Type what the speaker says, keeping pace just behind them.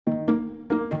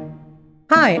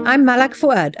Hi, I'm Malak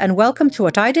Fuad, and welcome to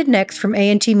What I Did Next from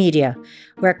A&T Media.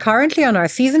 We're currently on our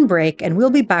season break, and we'll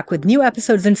be back with new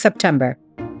episodes in September.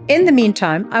 In the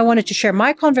meantime, I wanted to share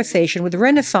my conversation with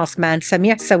Renaissance man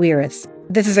Samih Sawiris.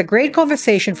 This is a great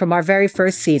conversation from our very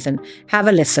first season. Have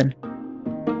a listen.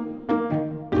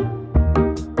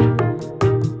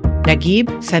 Naguib,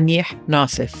 Samih,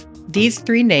 Nassif. These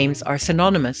three names are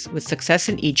synonymous with success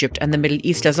in Egypt and the Middle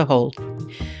East as a whole.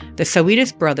 The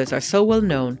Sawiris brothers are so well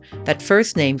known that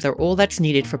first names are all that's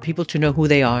needed for people to know who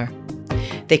they are.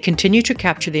 They continue to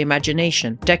capture the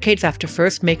imagination decades after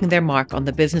first making their mark on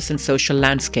the business and social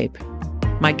landscape.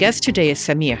 My guest today is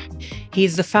Samih. He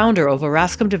is the founder of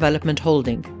Orascom Development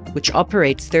Holding, which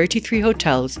operates 33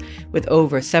 hotels with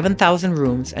over 7,000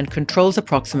 rooms and controls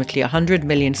approximately 100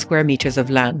 million square meters of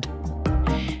land.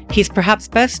 He's perhaps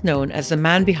best known as the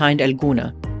man behind El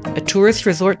Gouna, a tourist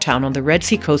resort town on the Red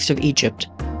Sea coast of Egypt.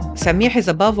 Samih is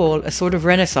above all a sort of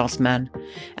Renaissance man,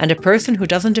 and a person who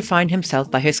doesn't define himself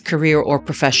by his career or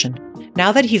profession.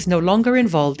 Now that he's no longer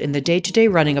involved in the day-to-day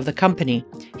running of the company,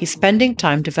 he's spending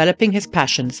time developing his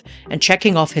passions and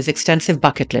checking off his extensive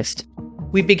bucket list.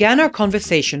 We began our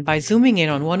conversation by zooming in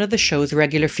on one of the show's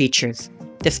regular features,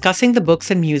 discussing the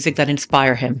books and music that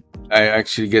inspire him. I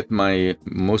actually get my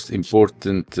most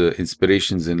important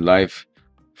inspirations in life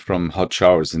from hot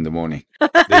showers in the morning.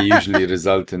 They usually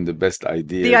result in the best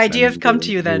ideas. The ideas come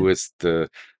to you then. Newest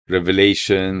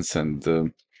revelations,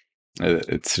 and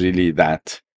it's really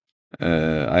that.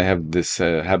 I have this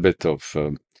habit of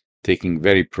taking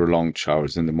very prolonged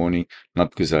showers in the morning, not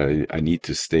because I need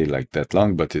to stay like that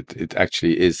long, but it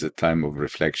actually is a time of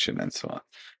reflection and so on.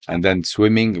 And then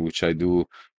swimming, which I do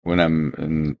when I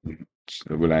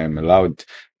am allowed.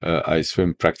 I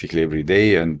swim practically every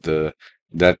day, and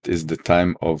that is the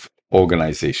time of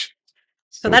organization.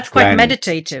 So that's quite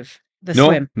meditative,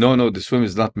 swim. No, the swim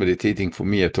is not meditating for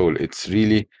me at all. It's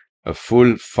really a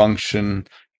full functional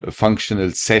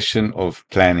session of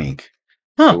planning.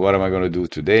 So what am I going to do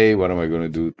today? What am I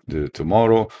going to do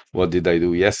tomorrow? What did I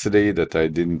do yesterday that I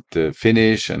didn't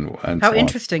finish? And how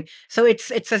interesting. So it's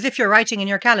as if you're writing in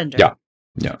your calendar.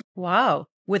 Yeah. Wow.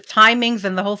 With timings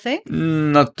and the whole thing?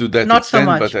 Not to that Not extent, so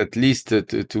much. but at least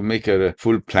to make a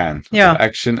full plan of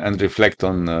action and reflect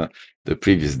on the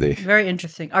previous day. Very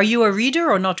interesting. Are you a reader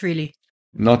or not really?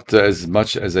 Not as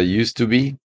much as I used to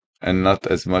be, and not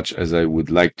as much as I would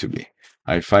like to be.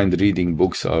 I find reading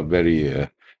books are very,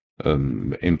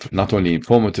 not only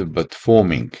informative, but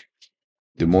forming.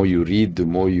 The more you read, the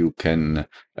more you can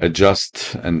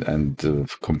adjust and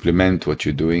complement what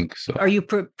you're doing. So, are you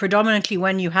predominantly,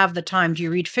 when you have the time, do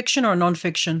you read fiction or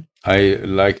non-fiction? I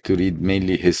like to read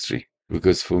mainly history,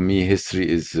 because for me, history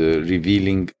is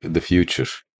revealing the future.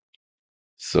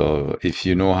 So if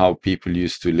you know how people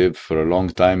used to live for a long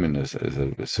time in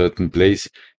a certain place,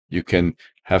 you can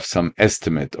have some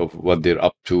estimate of what they're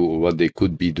up to, or what they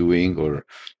could be doing, or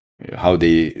how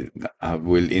they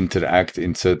will interact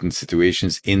in certain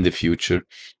situations in the future.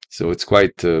 So it's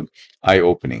quite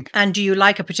eye-opening. And do you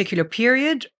like a particular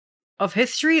period of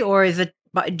history, or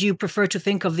do you prefer to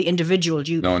think of the individual?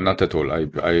 No, not at all.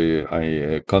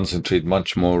 I concentrate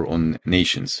much more on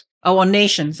nations. Oh, on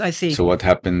nations, I see. So what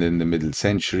happened in the middle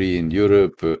century in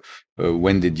Europe?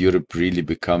 When did Europe really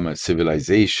become a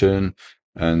civilization?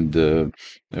 And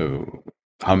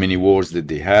how many wars did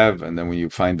they have? And then when you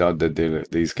find out that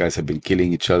these guys have been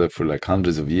killing each other for like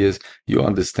hundreds of years, you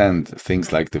understand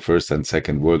things like the First and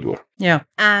Second World War. Yeah.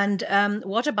 And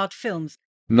what about films?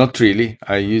 Not really.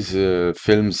 I use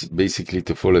films basically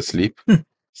to fall asleep.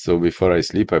 So before I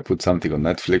sleep, I put something on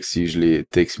Netflix. Usually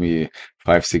it takes me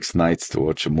 5-6 nights to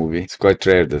watch a movie. It's quite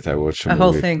rare that I watch a movie.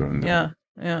 Whole thing.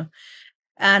 Yeah.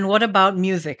 And what about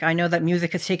music? I know that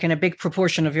music has taken a big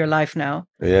proportion of your life now.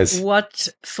 Yes. What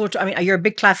sort of, you're a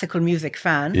big classical music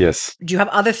fan. Yes. Do you have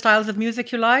other styles of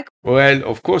music you like? Well,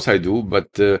 of course I do, but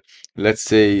let's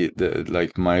say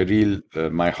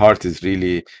my heart is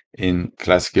really in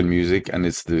classical music, and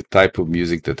it's the type of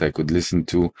music that I could listen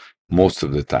to most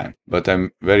of the time. But I'm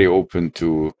very open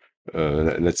to,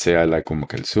 let's say I like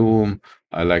Kulthum.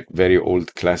 I like very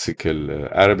old classical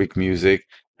Arabic music.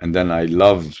 And then I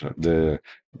love the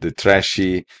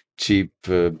trashy, cheap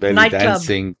belly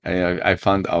dancing. I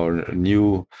found our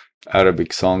new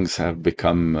Arabic songs have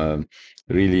become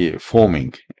really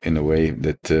forming in a way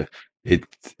that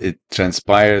it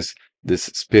transpires this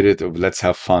spirit of let's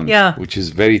have fun, which is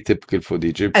very typical for the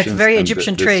Egyptians. It's very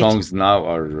Egyptian trait. The songs now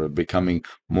are becoming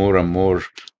more and more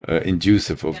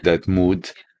inducive of that mood.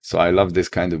 So I love this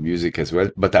kind of music as well,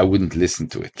 but I wouldn't listen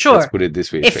to it. Sure. Let's put it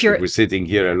this way. If we're sitting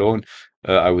here alone,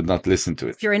 I would not listen to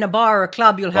it. If you're in a bar or a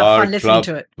club, you'll have fun listening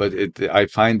to it. But I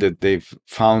find that they've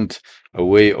found a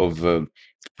way of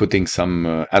putting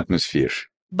some atmosphere.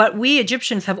 But we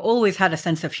Egyptians have always had a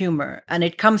sense of humor, and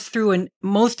it comes through in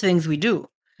most things we do.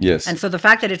 Yes. And so the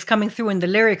fact that it's coming through in the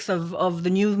lyrics of the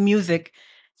new music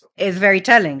is very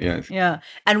telling. Yes. Yeah.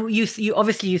 And you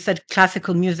obviously you said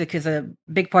classical music is a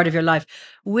big part of your life.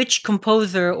 Which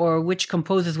composer or which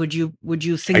composers would you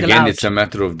single out? Again, it's a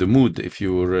matter of the mood. If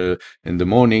you're in the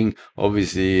morning,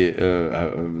 obviously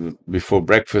before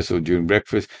breakfast or during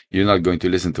breakfast, you're not going to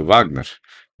listen to Wagner.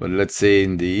 But let's say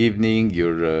in the evening,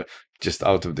 you're just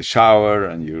out of the shower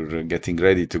and you're getting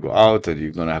ready to go out and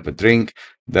you're going to have a drink,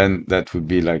 then that would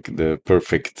be like the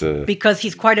perfect... because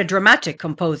he's quite a dramatic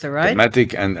composer, right?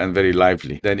 Dramatic and very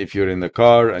lively. Then if you're in the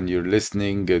car and you're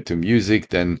listening to music,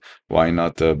 then why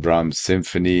not a Brahms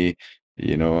symphony,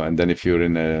 and then if you're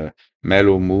in a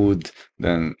mellow mood,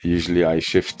 then usually I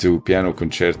shift to piano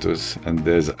concertos, and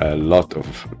there's a lot of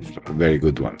very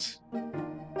good ones.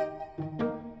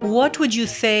 What would you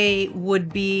say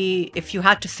would be, if you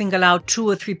had to single out 2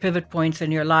 or 3 pivot points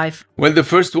in your life? Well, the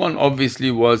first one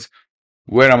obviously was,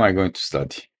 where am I going to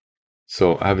study?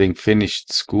 So having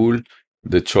finished school,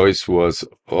 the choice was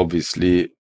obviously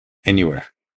anywhere.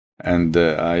 And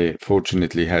I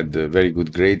fortunately had very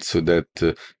good grades, so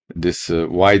that this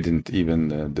widened even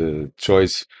the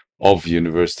choice of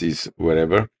universities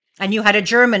wherever. And you had a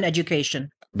German education.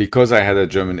 Because I had a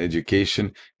German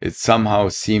education, it somehow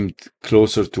seemed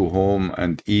closer to home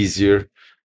and easier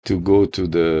to go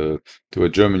to a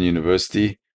German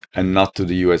university and not to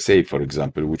the USA, for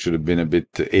example, which would have been a bit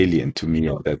alien to me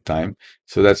at that time.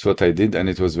 So that's what I did, and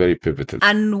it was very pivotal.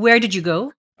 And where did you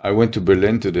go? I went to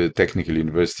Berlin to the technical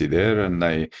university there, and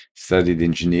I studied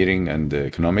engineering and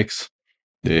economics.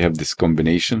 They have this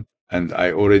combination, and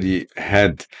I already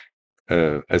had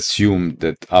assumed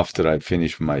that after I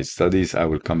finish my studies, I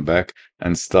will come back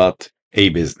and start a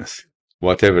business,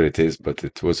 whatever it is. But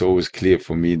it was always clear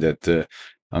for me that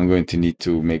I'm going to need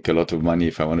to make a lot of money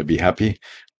if I want to be happy.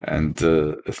 And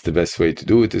the best way to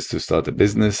do it is to start a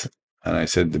business. And I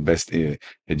said the best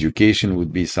education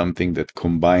would be something that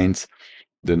combines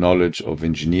the knowledge of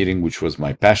engineering, which was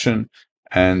my passion,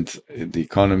 and the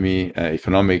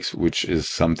economics, which is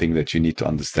something that you need to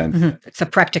understand. Mm-hmm. It's a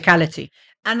practicality.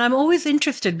 And I'm always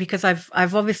interested, because I've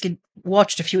obviously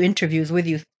watched a few interviews with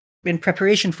you in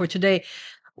preparation for today.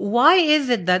 Why is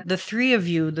it that the three of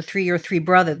you, your three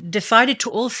brothers, decided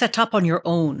to all set up on your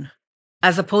own,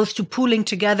 as opposed to pooling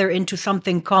together into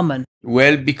something common?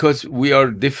 Well, because we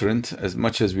are different, as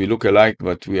much as we look alike,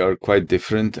 but we are quite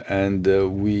different. And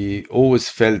we always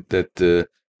felt that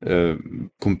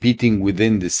competing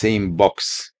within the same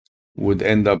box would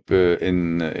end up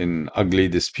in ugly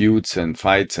disputes and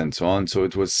fights and so on. So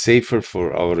it was safer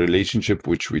for our relationship,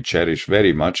 which we cherish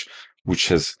very much, which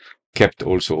has kept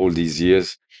also all these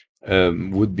years,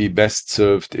 would be best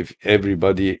served if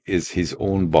everybody is his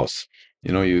own boss.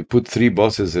 You put 3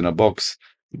 bosses in a box,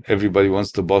 everybody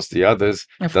wants to boss the others.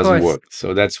 It doesn't work.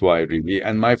 So that's why really.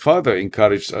 And my father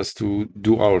encouraged us to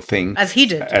do our thing. As he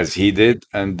did.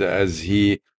 And as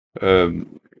he,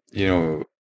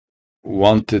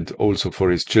 wanted also for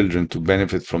his children to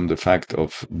benefit from the fact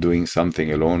of doing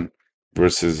something alone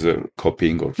versus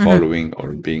copying or following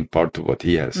or being part of what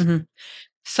he has. Mm-hmm.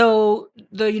 So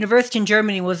the university in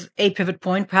Germany was a pivot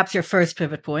point, perhaps your first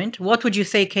pivot point. What would you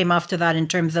say came after that in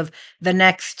terms of the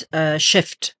next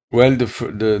shift? Well,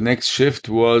 the next shift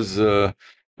was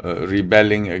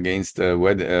rebelling against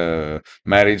a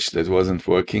marriage that wasn't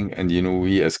working. And,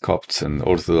 we as Copts and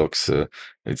Orthodox,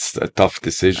 it's a tough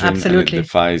decision. Absolutely. And it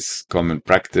defies common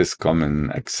practice,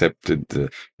 common accepted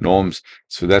norms.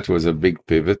 So that was a big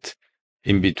pivot.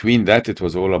 In between that, it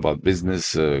was all about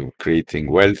business,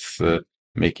 creating wealth,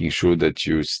 making sure that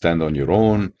you stand on your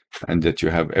own and that you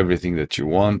have everything that you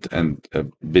want and a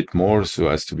bit more, so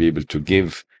as to be able to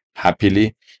give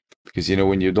happily. Because,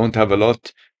 when you don't have a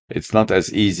lot, it's not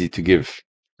as easy to give.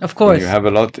 Of course. When you have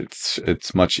a lot,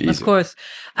 it's much easier. Of course.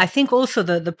 I think also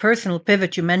the personal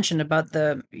pivot you mentioned about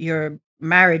your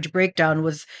marriage breakdown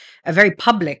was a very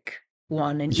public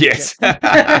one in Egypt.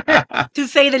 To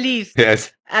say the least.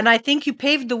 Yes. And I think you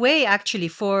paved the way actually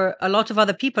for a lot of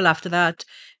other people after that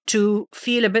to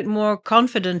feel a bit more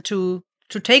confident to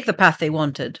take the path they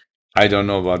wanted. I don't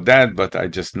know about that, but I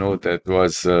just know that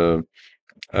was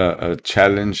a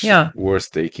challenge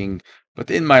worth taking. But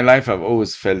in my life, I've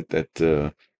always felt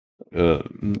that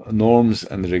norms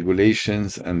and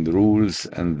regulations and rules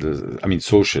and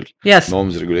social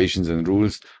norms, regulations and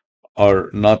rules are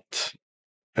not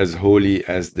as holy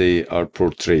as they are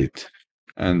portrayed.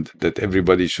 and that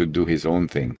everybody should do his own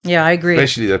thing. Yeah, I agree.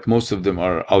 Especially that most of them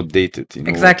are outdated.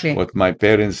 Exactly. What my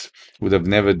parents would have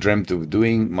never dreamt of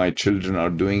doing, my children are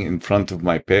doing in front of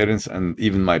my parents, and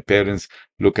even my parents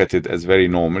look at it as very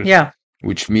normal. Yeah.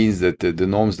 Which means that the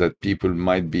norms that people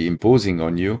might be imposing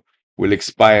on you will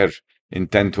expire in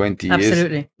 10, 20 years,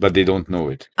 Absolutely. but they don't know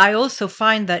it. I also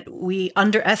find that we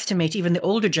underestimate even the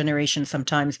older generation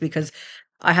sometimes, because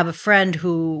I have a friend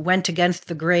who went against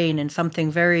the grain in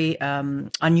something very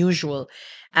unusual.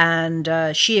 And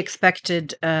she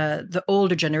expected the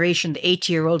older generation, the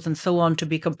 80-year-olds and so on, to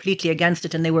be completely against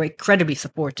it. And they were incredibly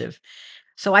supportive.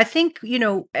 So I think,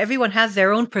 everyone has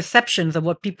their own perceptions of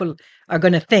what people are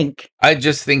going to think. I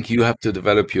just think you have to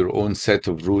develop your own set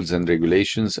of rules and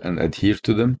regulations and adhere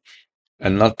to them,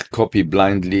 and not copy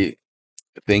blindly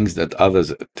things that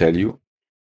others tell you,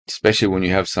 especially when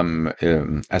you have some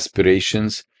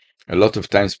aspirations. A lot of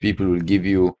times people will give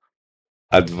you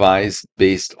advice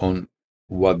based on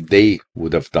what they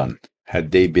would have done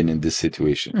had they been in this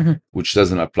situation, which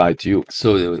doesn't apply to you.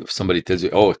 So if somebody tells you,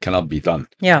 oh, it cannot be done.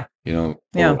 Yeah. Or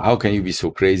how can you be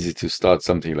so crazy to start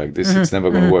something like this? It's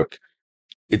never going to work.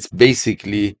 It's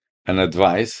basically an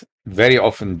advice, very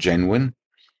often genuine,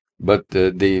 but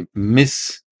they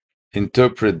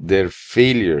misinterpret their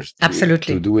failures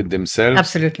to do it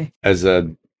themselves as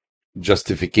a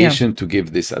justification to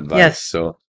give this advice. Yes.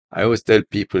 So I always tell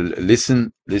people,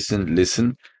 listen,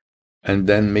 and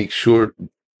then make sure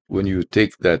when you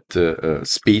take that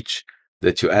speech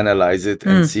that you analyze it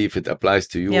and see if it applies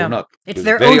to you or not. It's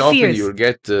their very own often fears. you'll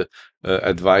get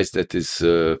advice that is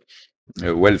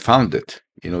well-founded.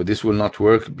 This will not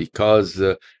work because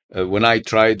when I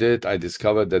tried it, I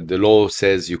discovered that the law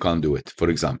says you can't do it, for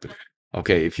example.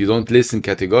 Okay, if you don't listen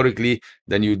categorically,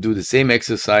 then you do the same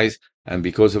exercise, and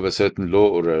because of a certain law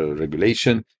or a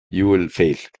regulation, you will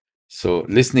fail. So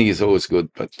listening is always good,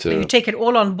 but you take it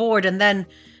all on board and then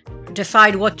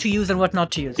decide what to use and what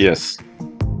not to use. Yes.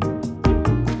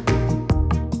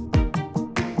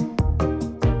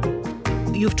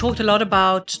 You've talked a lot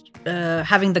about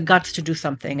having the guts to do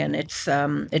something, and it's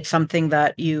something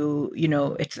that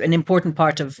it's an important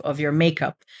part of your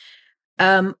makeup.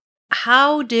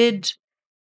 How did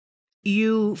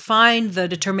you find the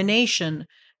determination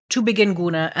to begin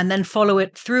Guna and then follow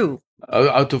it through?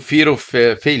 Out of fear of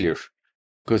failure,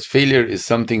 because failure is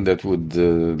something that would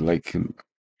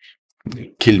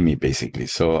kill me, basically.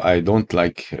 So I don't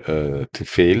like to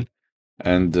fail.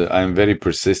 And I'm very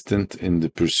persistent in the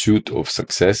pursuit of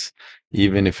success,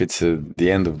 even if it's at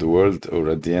the end of the world or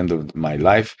at the end of my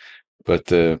life.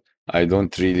 But I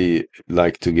don't really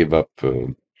like to give up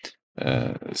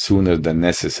sooner than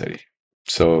necessary.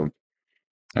 So,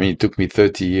 it took me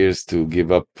 30 years to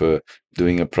give up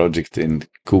doing a project in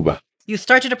Cuba. You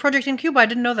started a project in Cuba? I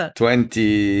didn't know that.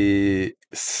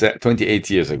 28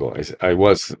 years ago, I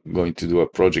was going to do a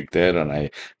project there, and I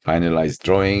finalized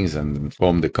drawings and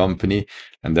formed the company,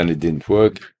 and then it didn't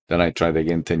work. Then I tried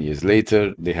again 10 years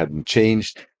later. They hadn't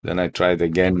changed. Then I tried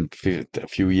again a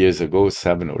few years ago,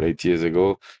 7 or 8 years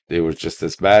ago. They were just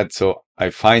as bad. So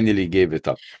I finally gave it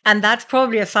up. And that's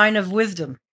probably a sign of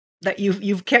wisdom, that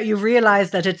you've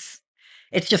realized that it's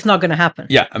just not going to happen.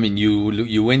 Yeah,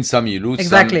 you win some, you lose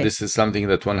some. This is something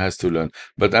that one has to learn.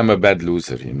 But I'm a bad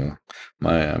loser,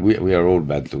 we are all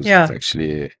bad losers,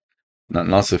 actually.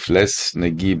 Nasif less,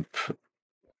 Naguib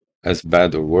as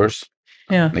bad or worse.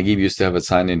 Yeah. Naguib used to have a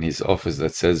sign in his office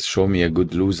that says, "Show me a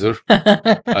good loser,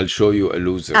 I'll show you a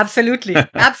loser." Absolutely.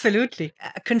 Absolutely.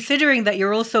 Considering that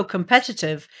you're also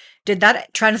competitive, did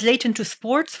that translate into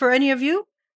sports for any of you?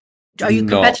 Are you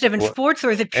competitive in sports,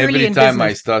 or is it purely in business? Every time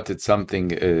I started something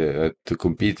to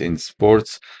compete in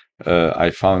sports,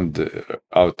 I found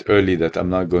out early that I'm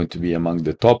not going to be among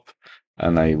the top,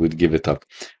 and I would give it up.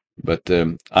 But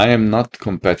I am not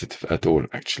competitive at all,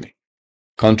 actually.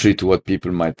 Contrary to what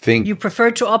people might think. You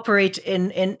prefer to operate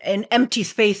in empty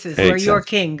spaces where you're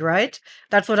king, right?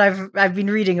 That's what I've been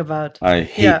reading about. I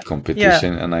hate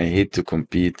competition, and I hate to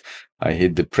compete. I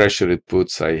hate the pressure it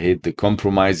puts. I hate the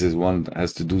compromises one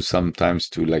has to do sometimes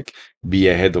to be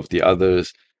ahead of the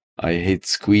others. I hate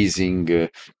squeezing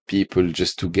people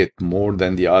just to get more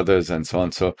than the others and so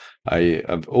on. So I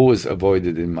have always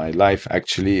avoided in my life,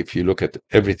 actually, if you look at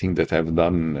everything that I've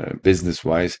done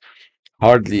business-wise,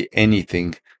 hardly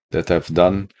anything that I've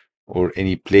done or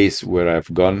any place where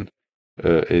I've gone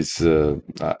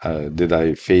did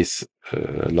I face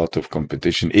a lot of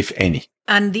competition, if any.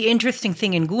 And the interesting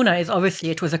thing in Guna is obviously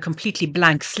it was a completely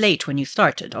blank slate when you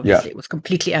started. Obviously, it was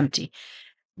completely empty.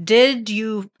 Did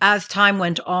you, as time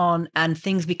went on and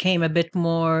things became a bit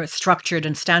more structured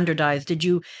and standardized, did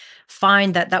you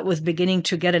find that that was beginning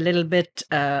to get a little bit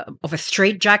of a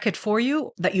straitjacket for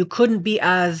you, that you couldn't be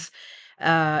as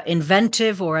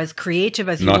inventive or as creative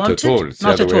as you Not at wanted? all. It's the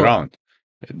other way around.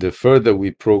 The further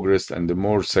we progressed and the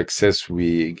more success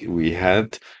we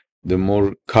had, the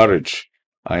more courage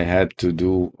I had to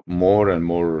do more and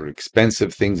more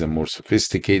expensive things and more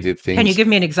sophisticated things. Can you give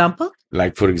me an example?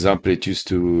 Like, for example, it used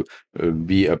to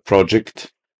be a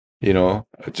project,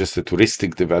 just a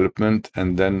touristic development.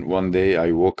 And then one day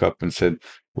I woke up and said,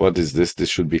 what is this? This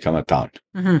should become a town.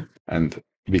 Mm-hmm. And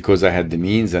because I had the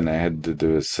means and I had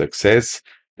the success,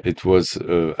 it was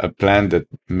a plan that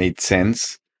made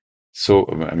sense. So,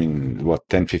 I mean,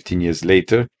 10, 15 years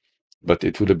later, but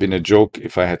it would have been a joke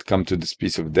if I had come to this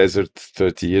piece of desert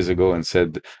 30 years ago and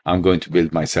said, I'm going to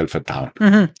build myself a town.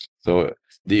 Mm-hmm. So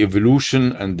the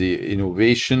evolution and the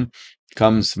innovation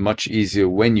comes much easier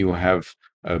when you have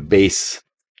a base.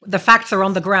 The facts are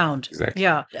on the ground. Exactly.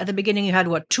 Yeah. At the beginning, you had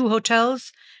 2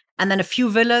 hotels and then a few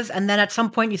villas. And then at some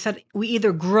point you said, we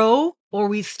either grow or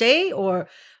we stay, or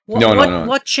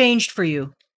what changed for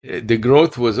you? The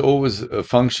growth was always a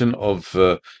function of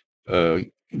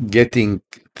getting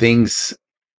things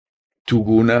to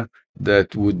Guna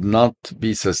that would not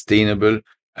be sustainable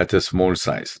at a small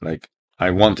size. Like,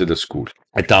 I wanted a school.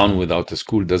 A town without a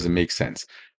school doesn't make sense.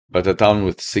 But a town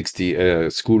with 60,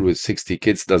 school with 60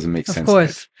 kids doesn't make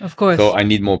sense. Of course. So I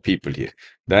need more people here.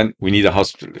 Then we need a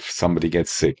hospital if somebody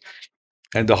gets sick.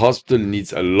 And the hospital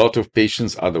needs a lot of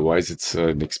patients. Otherwise, it's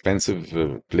an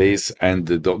expensive place. And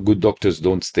the good doctors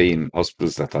don't stay in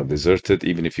hospitals that are deserted,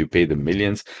 even if you pay them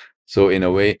millions. So in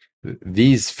a way,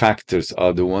 these factors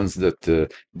are the ones that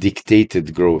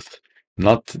dictated growth,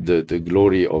 not the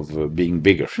glory of being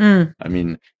bigger. I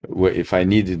mean, if I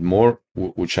needed more,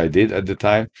 which I did at the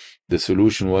time, the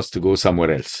solution was to go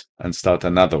somewhere else and start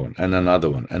another one and another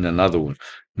one and another one,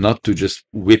 not to just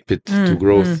whip it to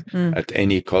growth at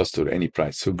any cost or any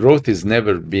price. So growth has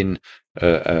never been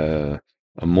a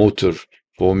motor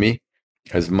for me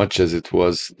as much as it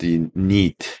was the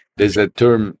need. There's a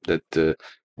term that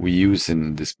we use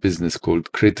in this business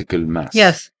called critical mass.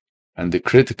 Yes. And the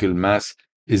critical mass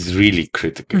is really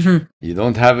critical. You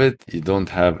don't have it, you don't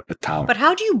have a town. But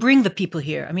how do you bring the people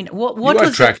here? I mean, what you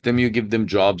attract them, you give them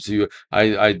jobs.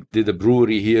 I did a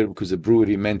brewery here because a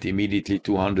brewery meant immediately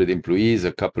 200 employees,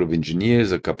 a couple of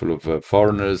engineers, a couple of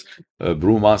foreigners,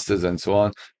 brewmasters, and so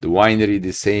on. The winery,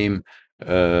 the same.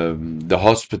 The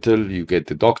hospital, you get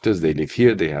the doctors, they live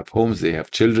here, they have homes, they have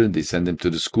children, they send them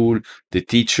to the school. The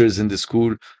teachers in the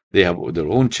school, they have their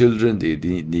own children, they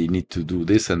need to do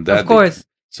this and that. Of course.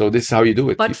 So this is how you do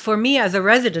it. But for me, as a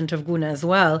resident of Guna as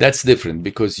well, that's different,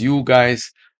 because you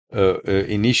guys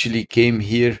initially came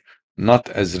here not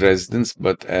as residents,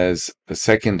 but as a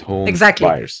second home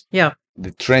buyers. Yeah.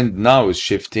 The trend now is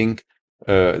shifting.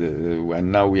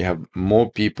 And now we have more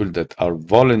people that are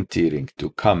volunteering to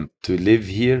come to live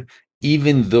here,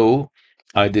 even though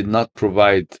I did not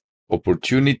provide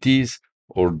opportunities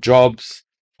or jobs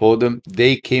for them.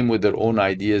 They came with their own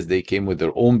ideas. They came with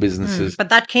their own businesses. But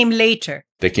that came later.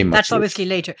 That's obviously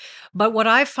later. But what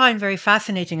I find very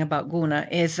fascinating about Guna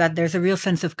is that there's a real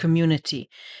sense of community.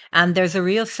 And there's a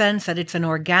real sense that it's an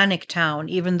organic town,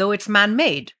 even though it's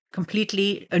man-made.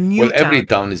 Completely a new town. Every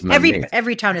town is man-made.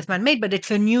 Every town is man-made, but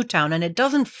it's a new town, and it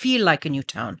doesn't feel like a new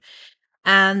town.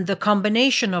 And the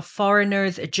combination of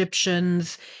foreigners,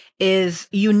 Egyptians, is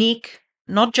unique,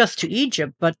 not just to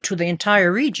Egypt, but to the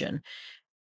entire region.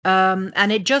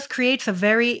 And it just creates a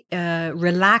very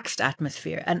relaxed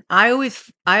atmosphere. And I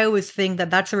always think that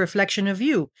that's a reflection of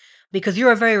you, because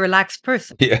you're a very relaxed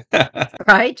person. Yeah.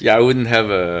 Right? Yeah, I wouldn't have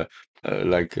a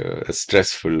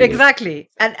stressful. Exactly.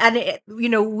 And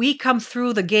we come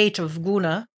through the gate of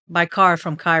Guna by car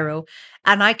from Cairo,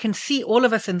 and I can see all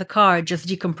of us in the car just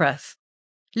decompress,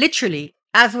 literally,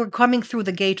 as we're coming through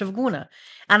the gate of Guna.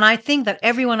 And I think that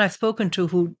everyone I've spoken to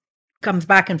who comes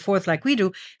back and forth like we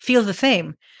do feels the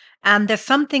same. And there's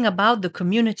something about the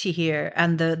community here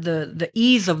and the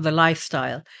ease of the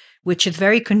lifestyle, which is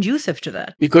very conducive to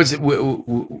that. Because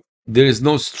there is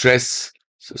no stress.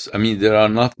 I mean, there are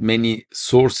not many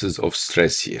sources of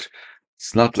stress here.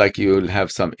 It's not like you'll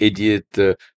have some idiot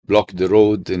block the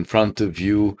road in front of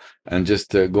you and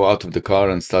just go out of the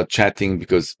car and start chatting,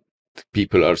 because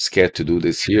people are scared to do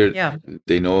this here. Yeah.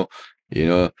 They know,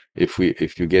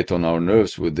 if you get on our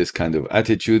nerves with this kind of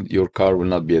attitude, your car will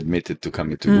not be admitted to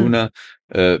come into Guna.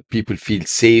 People feel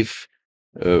safe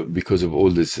because of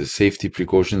all this safety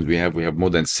precautions we have. We have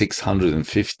more than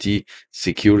 650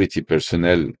 security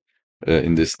personnel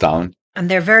in this town. And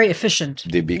they're very efficient.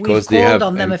 Because We've they called have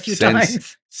on them a few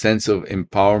times. sense of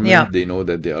empowerment. Yeah. They know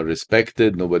that they are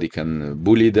respected. Nobody can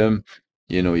bully them.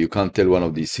 You can't tell one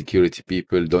of these security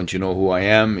people, "Don't you know who I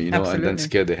am?" And then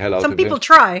scare the hell out of them. Some people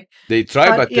try. They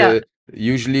try, but yeah.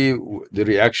 Usually the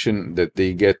reaction that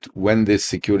they get when this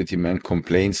security man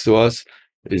complains to us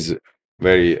is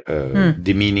very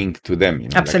demeaning to them.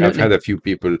 Like I've had a few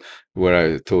people where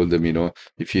I told them,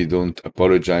 if you don't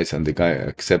apologize and the guy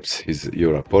accepts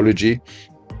your apology,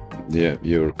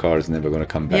 your car is never going to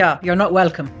come back. Yeah, you're not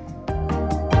welcome.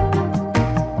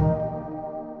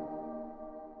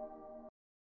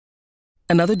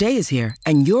 Another day is here,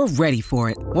 and you're ready for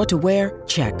it. What to wear?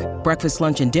 Check. Breakfast,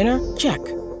 lunch, and dinner? Check.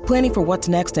 Planning for what's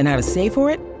next and how to save for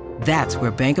it? That's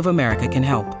where Bank of America can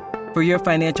help. For your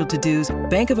financial to-dos,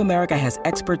 Bank of America has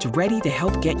experts ready to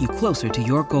help get you closer to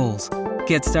your goals.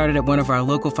 Get started at one of our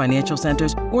local financial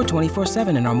centers or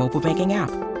 24/7 in our mobile banking app.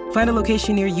 Find a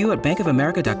location near you at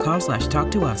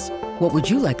bankofamerica.com/talktous. What would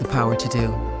you like the power to do?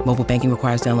 Mobile banking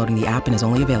requires downloading the app and is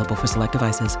only available for select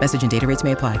devices. Message and data rates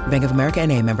may apply. Bank of America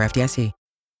N.A., member FDIC.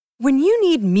 When you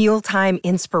need mealtime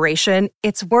inspiration,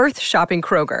 it's worth shopping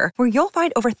Kroger, where you'll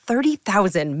find over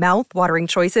 30,000 mouth-watering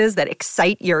choices that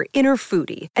excite your inner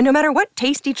foodie. And no matter what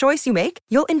tasty choice you make,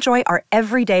 you'll enjoy our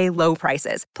everyday low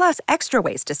prices, plus extra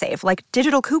ways to save, like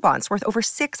digital coupons worth over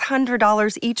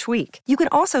 $600 each week. You can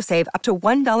also save up to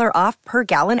 $1 off per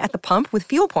gallon at the pump with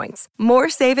fuel points. More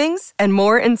savings and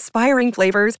more inspiring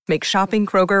flavors make shopping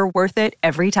Kroger worth it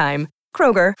every time.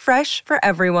 Kroger, fresh for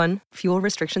everyone. Fuel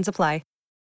restrictions apply.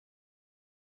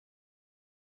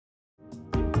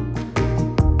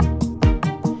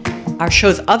 Our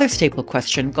show's other staple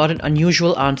question got an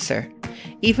unusual answer.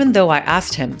 Even though I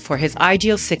asked him for his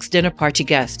ideal 6 dinner party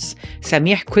guests,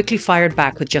 Samih quickly fired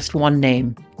back with just one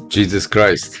name. Jesus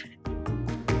Christ.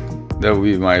 That would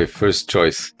be my first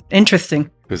choice.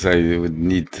 Interesting. Because I would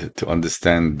need to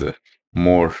understand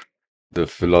more the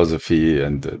philosophy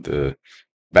and the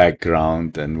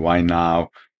background and why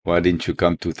now. Why didn't you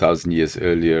come 2,000 years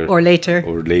earlier? Or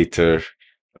later.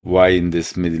 Why in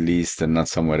this Middle East and not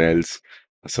somewhere else?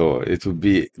 So it would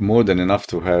be more than enough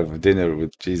to have dinner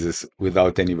with Jesus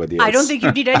without anybody else. I don't think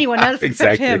you'd need anyone else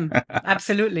except Exactly. him.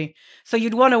 Absolutely. So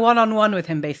you'd want a one-on-one with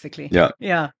him, basically. Yeah.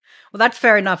 Yeah. Well, that's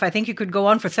fair enough. I think you could go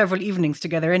on for several evenings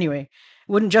together anyway.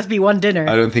 It wouldn't just be one dinner.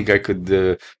 I don't think I could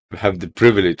have the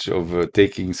privilege of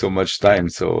taking so much time.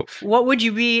 So what would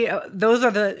you be? Those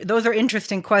are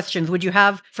interesting questions. Would you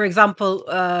have, for example,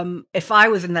 if I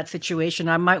was in that situation,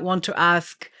 I might want to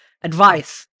ask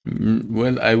advice.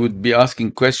 Well, I would be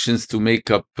asking questions to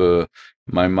make up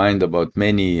my mind about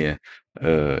many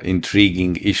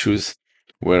intriguing issues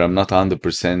where I'm not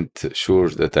 100% sure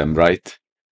that I'm right.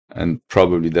 And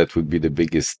probably that would be the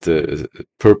biggest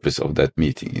purpose of that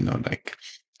meeting, like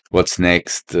what's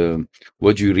next?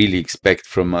 What do you really expect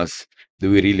from us? Do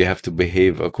we really have to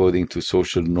behave according to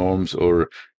social norms, or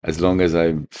as long as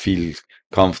I feel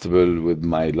comfortable with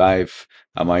my life,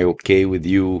 am I okay with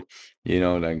you?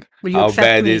 How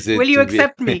bad is it? Will you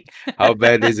accept me? How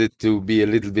bad is it to be a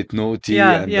little bit naughty?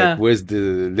 Like, where's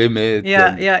the limit?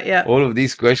 Yeah. All of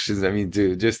these questions. I mean,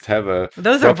 to just have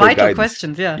those are vital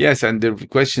questions. Yeah. Yes, and they're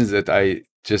questions that I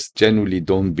just genuinely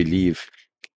don't believe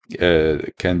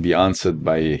can be answered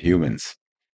by humans.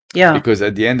 Yeah. Because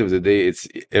at the end of the day, it's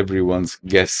everyone's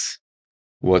guess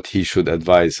what he should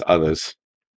advise others,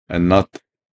 and not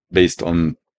based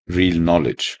on real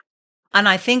knowledge. And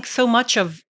I think so much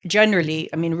of generally,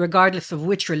 I mean, regardless of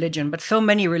which religion, but so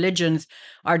many religions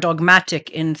are dogmatic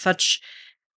in such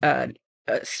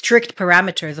strict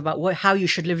parameters about how you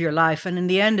should live your life. And in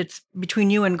the end, it's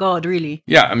between you and God, really.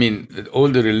 Yeah, I mean, all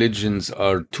the religions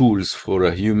are tools for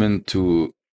a human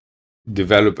to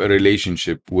develop a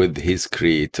relationship with his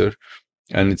creator.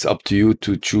 And it's up to you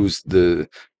to choose the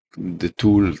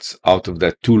tools out of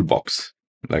that toolbox.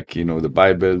 Like, the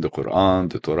Bible, the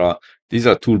Quran, the Torah, these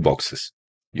are toolboxes.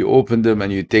 You open them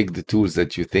and you take the tools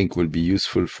that you think will be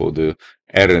useful for the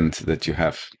errand that you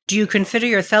have. Do you consider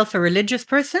yourself a religious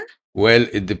person? Well,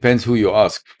 it depends who you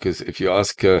ask. Because if you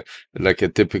ask like a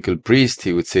typical priest,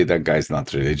 he would say that guy's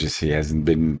not religious. He hasn't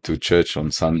been to church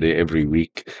on Sunday every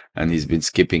week, and he's been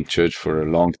skipping church for a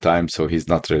long time, so he's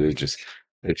not religious.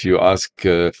 If you ask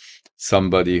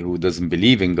somebody who doesn't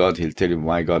believe in God, he'll tell you,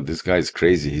 my God, this guy is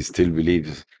crazy. He still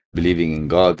believing in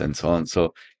God and so on.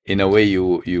 So in a way,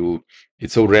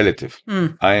 it's so relative.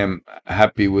 I am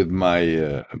happy with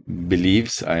my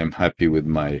beliefs. I am happy with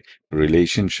my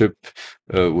relationship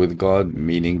with God,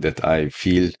 meaning that I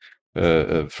feel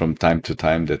from time to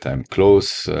time that I'm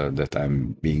close, that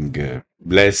I'm being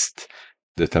blessed,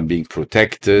 that I'm being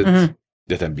protected,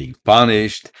 that I'm being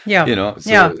punished. Yeah.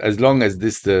 So as long as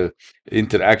this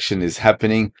interaction is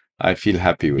happening, I feel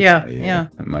happy with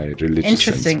my religious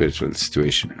and spiritual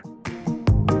situation.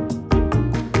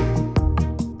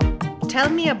 Tell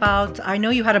me about, I know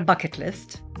you had a bucket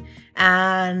list,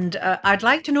 and I'd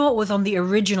like to know what was on the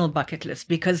original bucket list,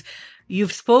 because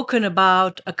you've spoken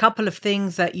about a couple of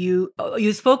things that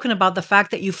you've spoken about the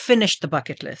fact that you finished the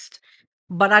bucket list.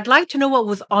 But I'd like to know what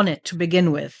was on it to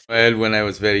begin with. Well, when I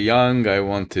was very young, I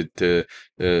wanted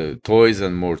toys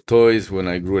and more toys. When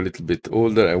I grew a little bit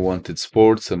older, I wanted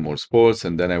sports and more sports.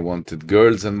 And then I wanted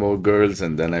girls and more girls.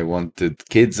 And then I wanted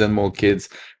kids and more kids.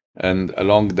 And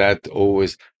along that,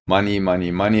 always money,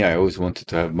 money, money. I always wanted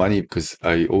to have money because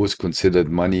I always considered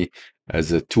money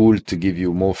as a tool to give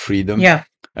you more freedom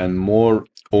and more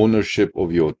ownership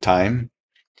of your time.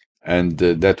 And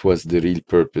that was the real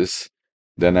purpose.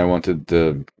 Then I wanted,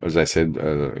 as I said,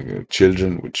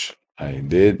 children, which I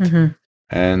did. Mm-hmm.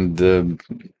 And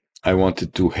I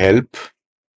wanted to help,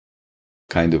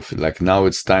 kind of like now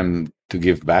it's time to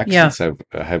give back. Since I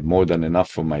have more than enough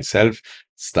for myself,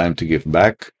 it's time to give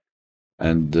back.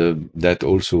 And that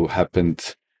also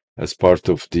happened as part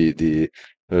of the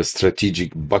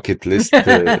strategic bucket list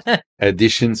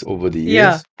additions over the years.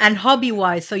 Yeah, and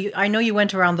hobby-wise, so I know you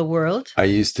went around the world. I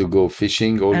used to go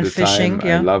fishing all the time.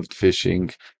 I loved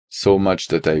fishing so much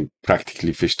that I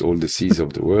practically fished all the seas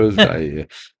of the world. I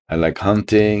like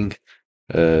hunting.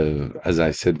 As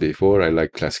I said before, I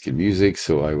like classical music,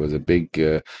 so I was a big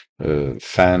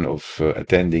fan of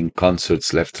attending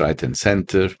concerts left, right, and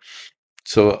center.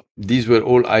 So these were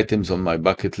all items on my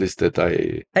bucket list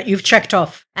that you've checked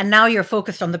off. And now you're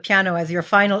focused on the piano as your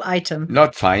final item.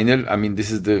 Not final. I mean, this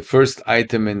is the first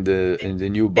item in the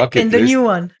new bucket list. In the new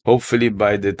one. Hopefully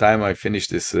by the time I finish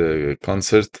this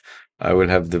concert, I will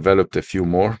have developed a few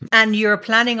more. And you're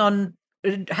planning on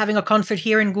having a concert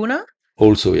here in Guna?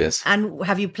 Also, yes. And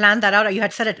have you planned that out? You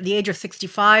had said at the age of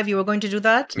 65 you were going to do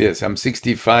that? Yes, I'm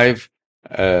 65.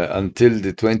 Until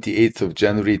the 28th of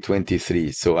January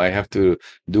 23. So I have to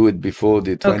do it before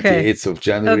the 28th of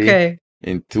January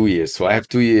in 2 years. So I have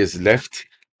 2 years left.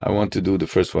 I want to do the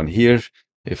first one here.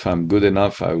 If I'm good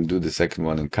enough, I will do the second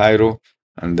one in Cairo.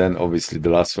 And then obviously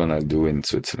the last one I'll do in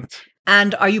Switzerland.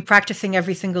 And are you practicing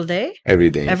every single day?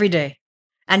 Every day. Every day.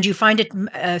 And you find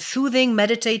it soothing,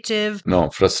 meditative? No,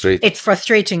 frustrating. It's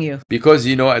frustrating you. Because,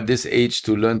 at this age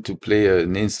to learn to play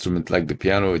an instrument like the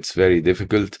piano, it's very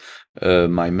difficult.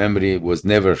 My memory was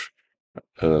never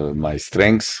my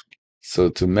strength. So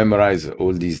to memorize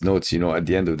all these notes, at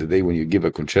the end of the day, when you give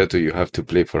a concerto, you have to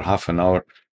play for half an hour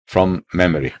from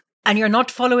memory. And you're not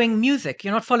following music.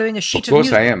 You're not following a sheet of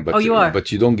music. Of course I am, but you are.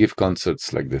 But you don't give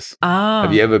concerts like this. Ah.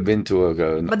 Have you ever been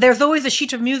to But there's always a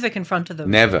sheet of music in front of them.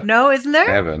 Never. No, isn't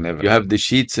there? Never. You have the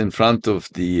sheets in front of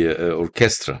the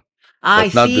orchestra,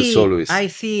 but not the soloist. I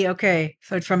see. Okay,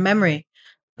 so it's from memory.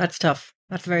 That's tough.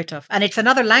 That's very tough. And it's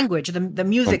another language. The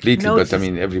music completely, notes but I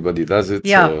mean everybody does it.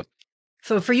 Yeah.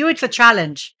 So for you, it's a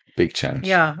challenge. Big challenge.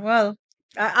 Yeah. Well,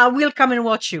 I will come and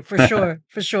watch you for sure.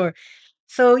 For sure.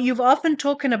 So you've often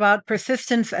spoken about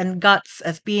persistence and guts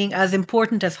as being as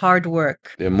important as hard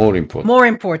work. They're more important. More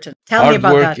important. Tell me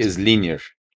about that. Hard work is linear.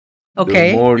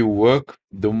 Okay. The more you work,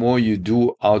 the more you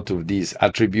do out of these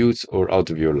attributes or out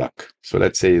of your luck. So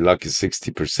let's say luck is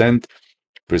 60%,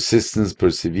 persistence,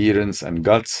 perseverance, and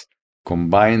guts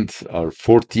combined are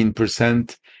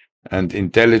 14%, and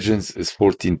intelligence is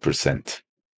 14%.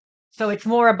 So it's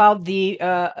more about the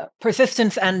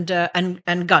persistence and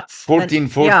guts. 14,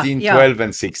 12,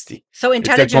 and 60. So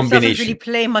intelligence doesn't really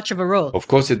play much of a role. Of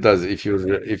course it does. If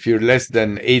you're less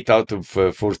than 8 out of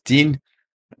 14,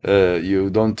 you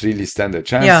don't really stand a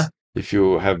chance. Yeah. If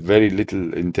you have very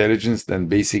little intelligence, then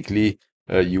basically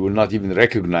you will not even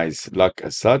recognize luck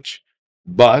as such.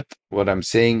 But what I'm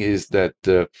saying is that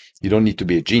you don't need to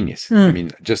be a genius. I mean,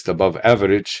 just above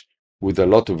average with a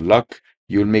lot of luck,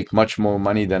 you'll make much more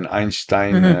money than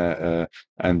Einstein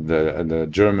and the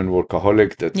German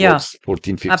workaholic that works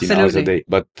 14, 15 hours a day.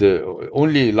 But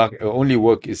only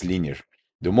work is linear.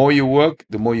 The more you work,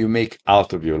 the more you make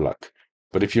out of your luck.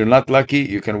 But if you're not lucky,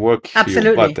 you can work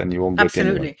your butt and you won't get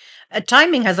anywhere.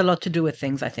 Timing has a lot to do with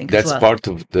things, I think. That's part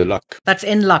of the luck. That's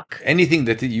in luck. Anything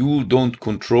that you don't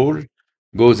control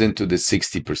goes into the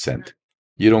 60%.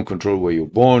 You don't control where you're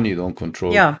born. You don't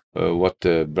control what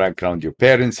background your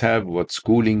parents have, what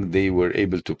schooling they were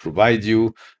able to provide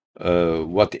you,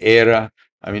 what era.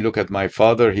 I mean, look at my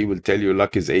father. He will tell you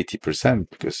luck is 80%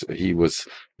 because he was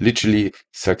literally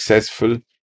successful.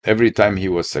 Every time he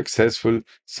was successful,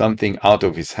 something out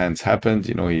of his hands happened.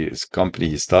 His company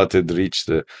he started reached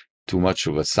the too much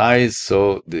of a size,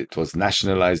 so it was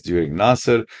nationalized during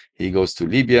Nasser. He goes to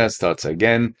Libya, starts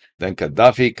again. Then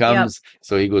Gaddafi comes,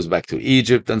 so he goes back to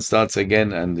Egypt and starts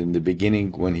again. And in the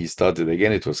beginning, when he started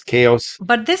again, it was chaos.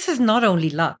 But this is not only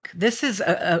luck. This is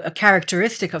a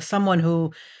characteristic of someone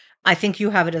who, I think you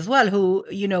have it as well, who,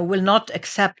 will not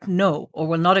accept no, or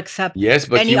will not accept Yes,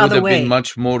 but any he would other have way. been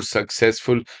much more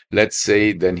successful, let's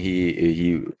say, than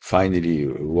he finally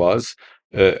was,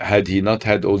 had he not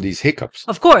had all these hiccups.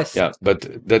 Of course. Yeah,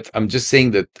 but I'm just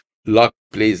saying that luck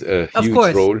plays a Of huge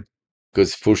course. role,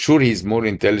 because for sure he's more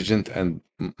intelligent and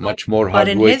much more But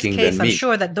in his hardworking case, than I'm me.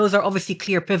 sure that those are obviously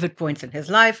clear pivot points in his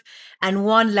life, and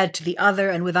one led to the other,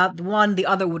 and without one, the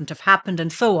other wouldn't have happened,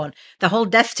 and so on. The whole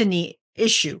destiny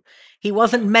issue. He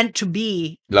wasn't meant to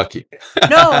be Lucky.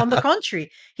 No, on the contrary,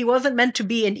 he wasn't meant to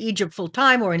be in Egypt full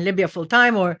time or in Libya full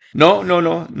time or.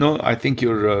 No. I think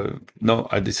you're no.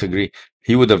 I disagree.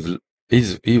 He would have.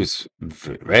 He was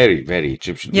very, very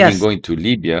Egyptian. Yes. Even going to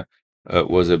Libya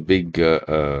was a big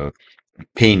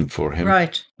pain for him.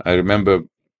 Right. I remember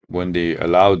when they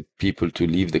allowed people to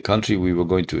leave the country, we were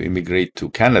going to immigrate to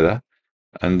Canada,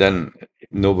 and then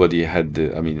nobody had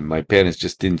my parents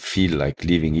just didn't feel like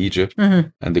leaving Egypt. Mm-hmm.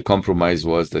 And the compromise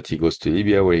was that he goes to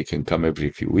Libya, where he can come every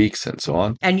few weeks and so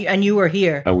on. And you were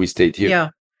here. And we stayed here. Yeah.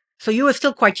 So you were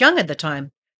still quite young at the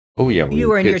time. Oh yeah, you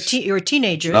were in kids. your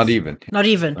teenagers. Not even.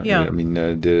 Yeah. I mean,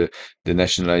 the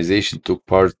nationalization took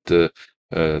part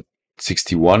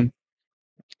 61,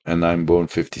 and I'm born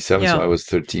 57, so I was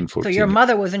 13, 14. So your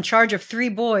mother was in charge of 3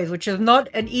 boys, which is not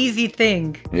an easy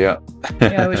thing. Yeah.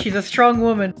 Yeah, she's a strong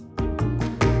woman.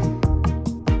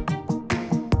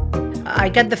 I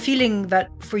get the feeling that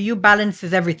for you, balance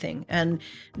is everything, and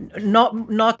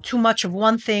not too much of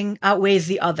one thing outweighs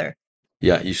the other.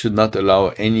 Yeah, you should not allow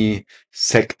any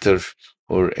sector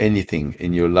or anything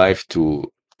in your life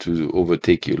to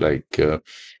overtake you. Like,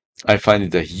 I find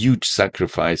it a huge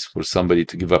sacrifice for somebody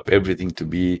to give up everything to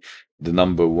be the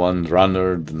number one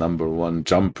runner, the number one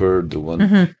jumper, the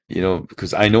one,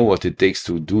 because I know what it takes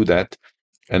to do that.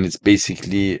 And it's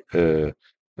basically a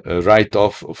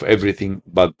write-off of everything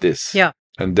but this. Yeah.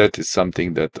 And that is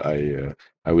something that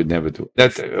I would never do.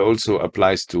 That also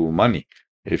applies to money.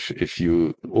 If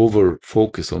you over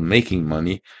focus on making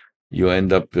money, you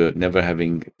end up never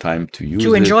having time to use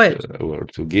to enjoy it or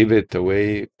to give it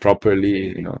away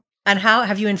properly. And how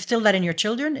have you instilled that in your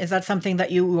children? Is that something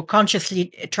that you were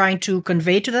consciously trying to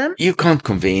convey to them? You can't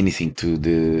convey anything to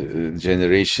the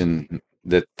generation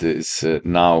that is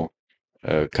now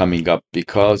coming up,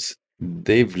 because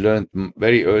they've learned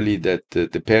very early that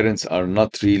the parents are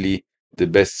not really the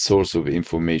best source of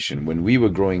information. When we were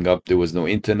growing up, there was no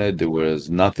internet, there was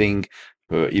nothing,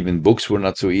 even books were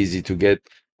not so easy to get.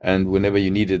 And whenever you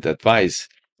needed advice,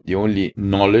 the only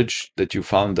knowledge that you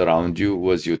found around you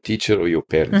was your teacher or your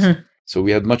parents. Mm-hmm. So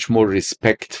we had much more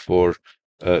respect for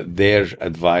their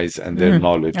advice and their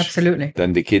knowledge. Absolutely.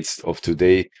 Than the kids of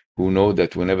today, who know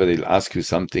that whenever they'll ask you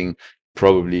something,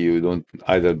 probably you don't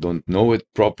know it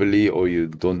properly, or you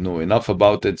don't know enough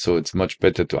about it. So it's much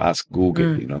better to ask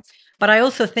Google, But I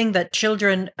also think that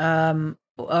children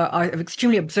are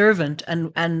extremely observant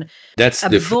and that's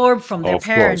absorb from their of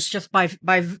parents course. just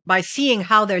by seeing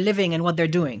how they're living and what they're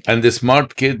doing. And the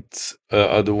smart kids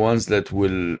are the ones that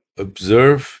will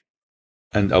observe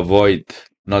and avoid,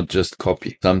 not just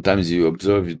copy. Sometimes you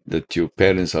observe that your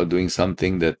parents are doing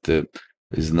something that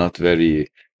is not very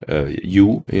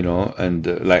and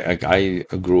like I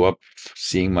grew up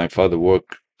seeing my father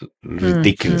work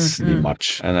ridiculously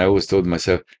much, and I always told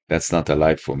myself, that's not a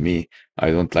life for me.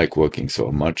 I don't like working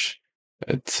so much.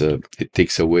 It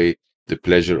takes away the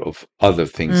pleasure of other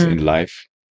things in life,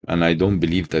 and I don't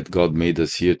believe that God made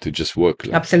us here to just work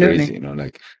like crazy.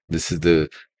 Like, this is the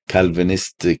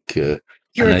Calvinistic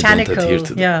puritanical.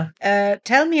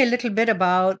 Tell me a little bit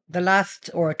about the last,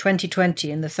 or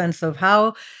 2020, in the sense of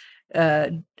how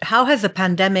has the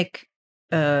pandemic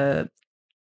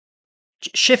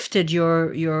shifted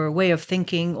your way of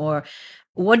thinking, or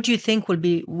what do you think we'll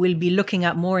be looking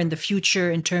at more in the future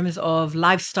in terms of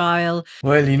lifestyle?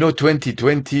 Well,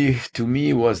 2020 to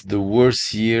me was the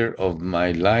worst year of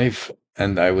my life,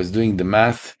 and I was doing the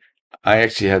math. I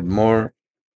actually had more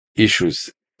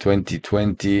issues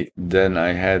 2020 than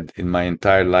I had in my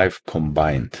entire life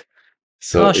combined.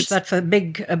 So gosh, that's a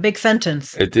big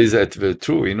sentence. It is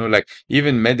true, like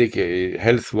even medical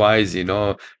health wise,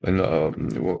 when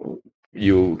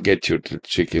you get your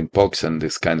chicken pox and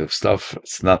this kind of stuff,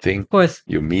 it's nothing. Of course.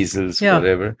 Your measles,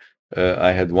 whatever.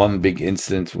 I had one big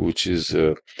incident, which is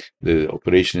the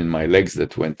operation in my legs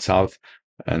that went south,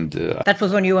 and that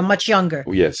was when you were much younger.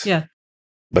 Yes. Yeah.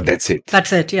 But that's it.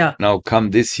 That's it. Yeah. Now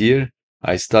come this year,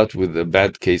 I start with a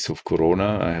bad case of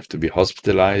corona. I have to be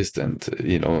hospitalized. And,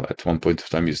 at one point of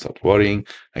time, you start worrying.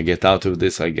 I get out of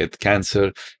this. I get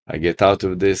cancer. I get out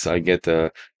of this. I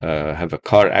have a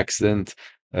car accident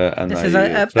and This is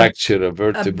I fracture a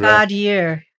vertebra. A bad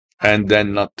year. And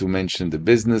then not to mention the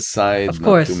business side, Of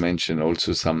course. not to mention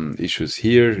also some issues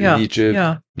here Yeah, in Egypt,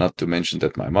 yeah. not to mention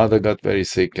that my mother got very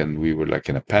sick and we were like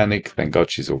in a panic. Thank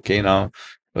God she's okay now.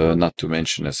 Not to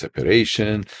mention a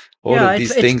separation. All of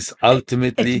these things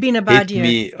ultimately it's been a bad hit year.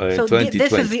 me in So 2020.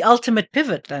 this is the ultimate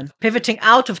pivot then, pivoting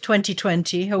out of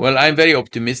 2020. Well, I'm very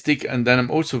optimistic, and then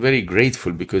I'm also very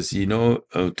grateful because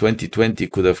 2020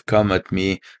 could have come at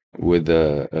me with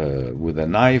a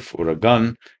knife or a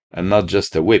gun and not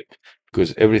just a whip,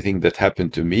 because everything that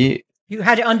happened to me, you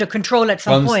had it under control at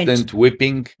some point. Constant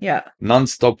whipping,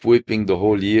 non-stop whipping the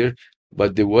whole year,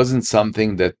 but there wasn't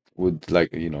something that would I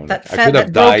could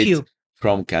have died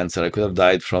from cancer, I could have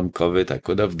died from COVID, I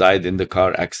could have died in the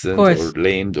car accident or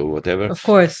lamed or whatever. Of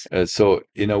course. So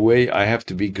in a way, I have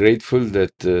to be grateful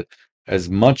that as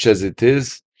much as it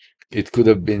is, it could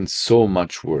have been so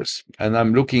much worse. And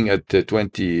I'm looking at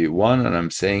 21 and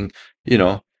I'm saying,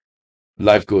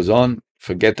 life goes on.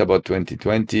 Forget about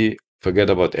 2020. Forget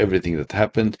about everything that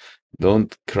happened.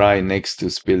 Don't cry next to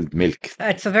spilled milk.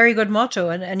 It's a very good motto,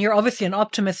 and you're obviously an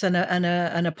optimist and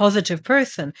a positive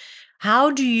person. How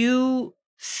do you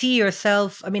see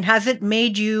yourself? I mean, has it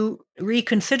made you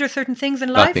reconsider certain things in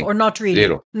life, Nothing. or not really?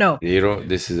 Zero. No. Zero.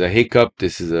 This is a hiccup.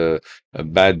 This is a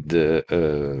bad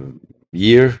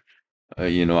year.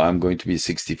 I'm going to be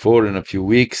 64 in a few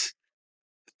weeks.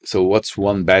 So what's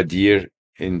one bad year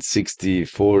in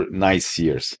 64 nice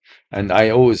years? And I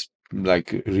always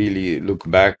really look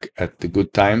back at the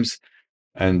good times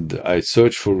and I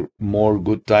search for more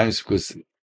good times, because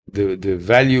the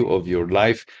value of your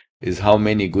life is how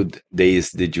many good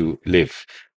days did you live,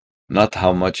 not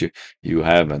how much you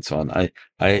have and so on.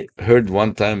 I heard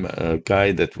one time a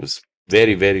guy that was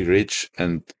very, very rich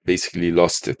and basically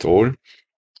lost it all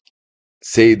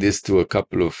say this to a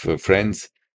couple of friends: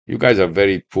 you guys are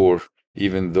very poor,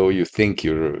 even though you think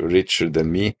you're richer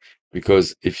than me,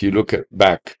 because if you look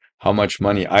back how much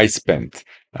money I spent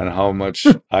and how much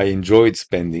I enjoyed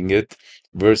spending it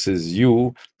versus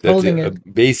you that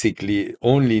basically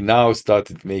only now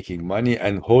started making money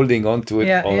and holding on to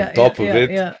it on top of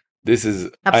it. This is,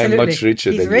 absolutely. I'm much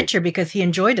richer than you. He's richer because he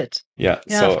enjoyed it. Yeah,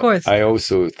 so of course. I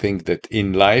also think that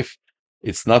in life,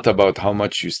 it's not about how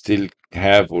much you still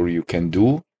have or you can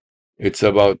do. It's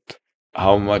about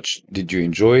how much did you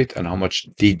enjoy it and how much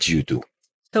did you do.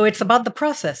 So it's about the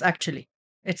process, actually.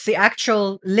 It's the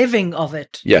actual living of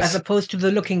it, yes, as opposed to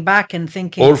the looking back and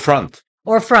thinking. Or front.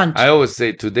 I always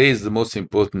say today is the most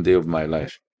important day of my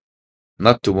life.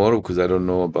 Not tomorrow, because I don't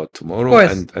know about tomorrow.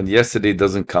 And yesterday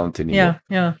doesn't count anymore.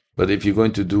 Yeah. But if you're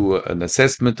going to do an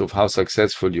assessment of how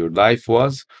successful your life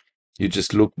was, you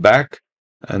just look back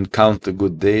and count the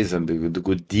good days and the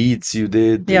good deeds you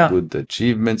did, the good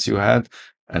achievements you had,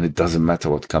 and it doesn't matter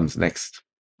what comes next.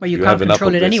 Well, you can't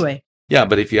control it anyway. Yeah,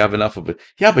 but if you have enough of it,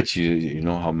 but you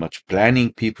know how much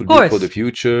planning people do for the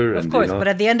future. Of course, but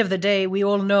at the end of the day, we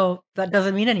all know that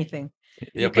doesn't mean anything.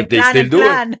 Yeah, but they still do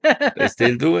it. They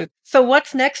still do it. So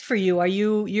what's next for you? Are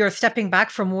you're stepping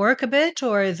back from work a bit,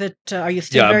 or is it? Are you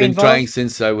still very involved? I've been trying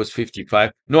since I was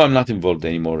 55. No, I'm not involved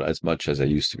anymore as much as I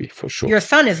used to be, for sure. Your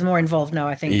son is more involved now,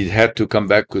 I think. He had to come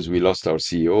back because we lost our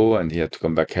CEO, and he had to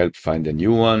come back, help find a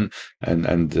new one,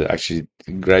 and actually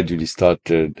gradually start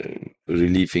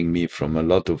relieving me from a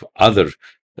lot of other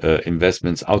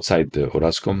investments outside the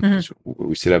Orascom. Mm-hmm.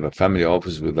 We still have a family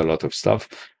office with a lot of stuff.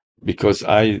 Because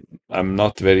I'm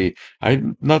not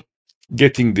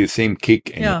getting the same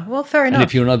kick. Yeah, well, fair enough. And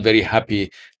if you're not very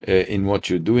happy in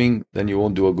what you're doing, then you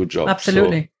won't do a good job.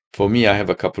 Absolutely. So for me, I have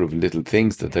a couple of little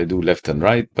things that I do left and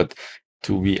right, but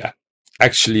to be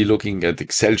actually looking at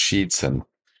Excel sheets and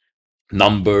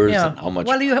numbers and how much.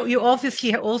 Well, you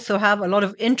obviously also have a lot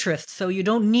of interest, so you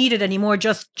don't need it anymore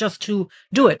just to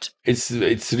do it.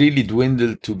 It's really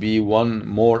dwindled to be one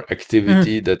more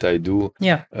activity that I do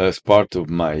as part of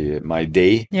my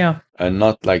day, and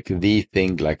not like the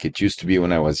thing like it used to be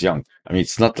when I was young. I mean,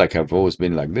 it's not like I've always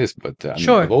been like this, but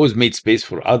I've always made space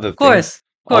for other things.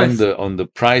 On the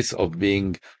price of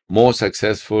being more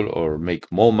successful or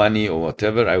make more money or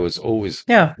whatever, I was always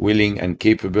willing and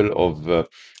capable of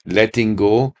letting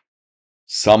go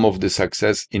some of the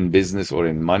success in business or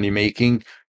in money making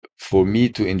for me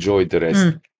to enjoy the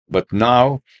rest. But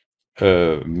now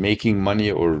making money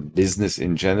or business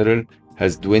in general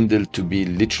has dwindled to be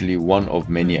literally one of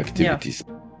many activities.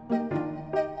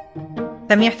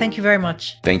 Samih, thank you very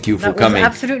much. Thank you for coming. That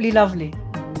was absolutely lovely.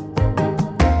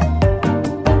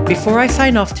 Before I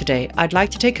sign off today, I'd like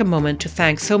to take a moment to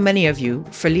thank so many of you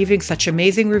for leaving such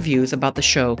amazing reviews about the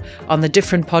show on the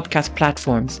different podcast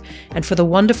platforms and for the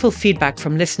wonderful feedback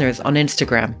from listeners on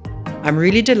Instagram. I'm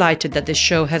really delighted that this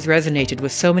show has resonated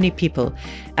with so many people,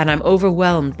 and I'm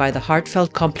overwhelmed by the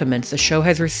heartfelt compliments the show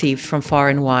has received from far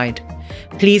and wide.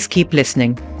 Please keep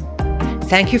listening.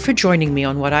 Thank you for joining me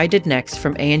on What I Did Next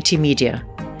from A&T Media.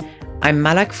 I'm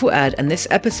Malak Fuad, and this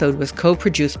episode was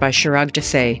co-produced by Chirag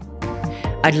Desai.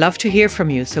 I'd love to hear from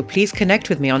you, so please connect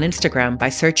with me on Instagram by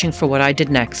searching for What I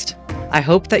Did Next. I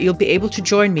hope that you'll be able to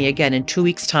join me again in 2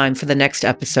 weeks' time for the next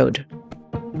episode.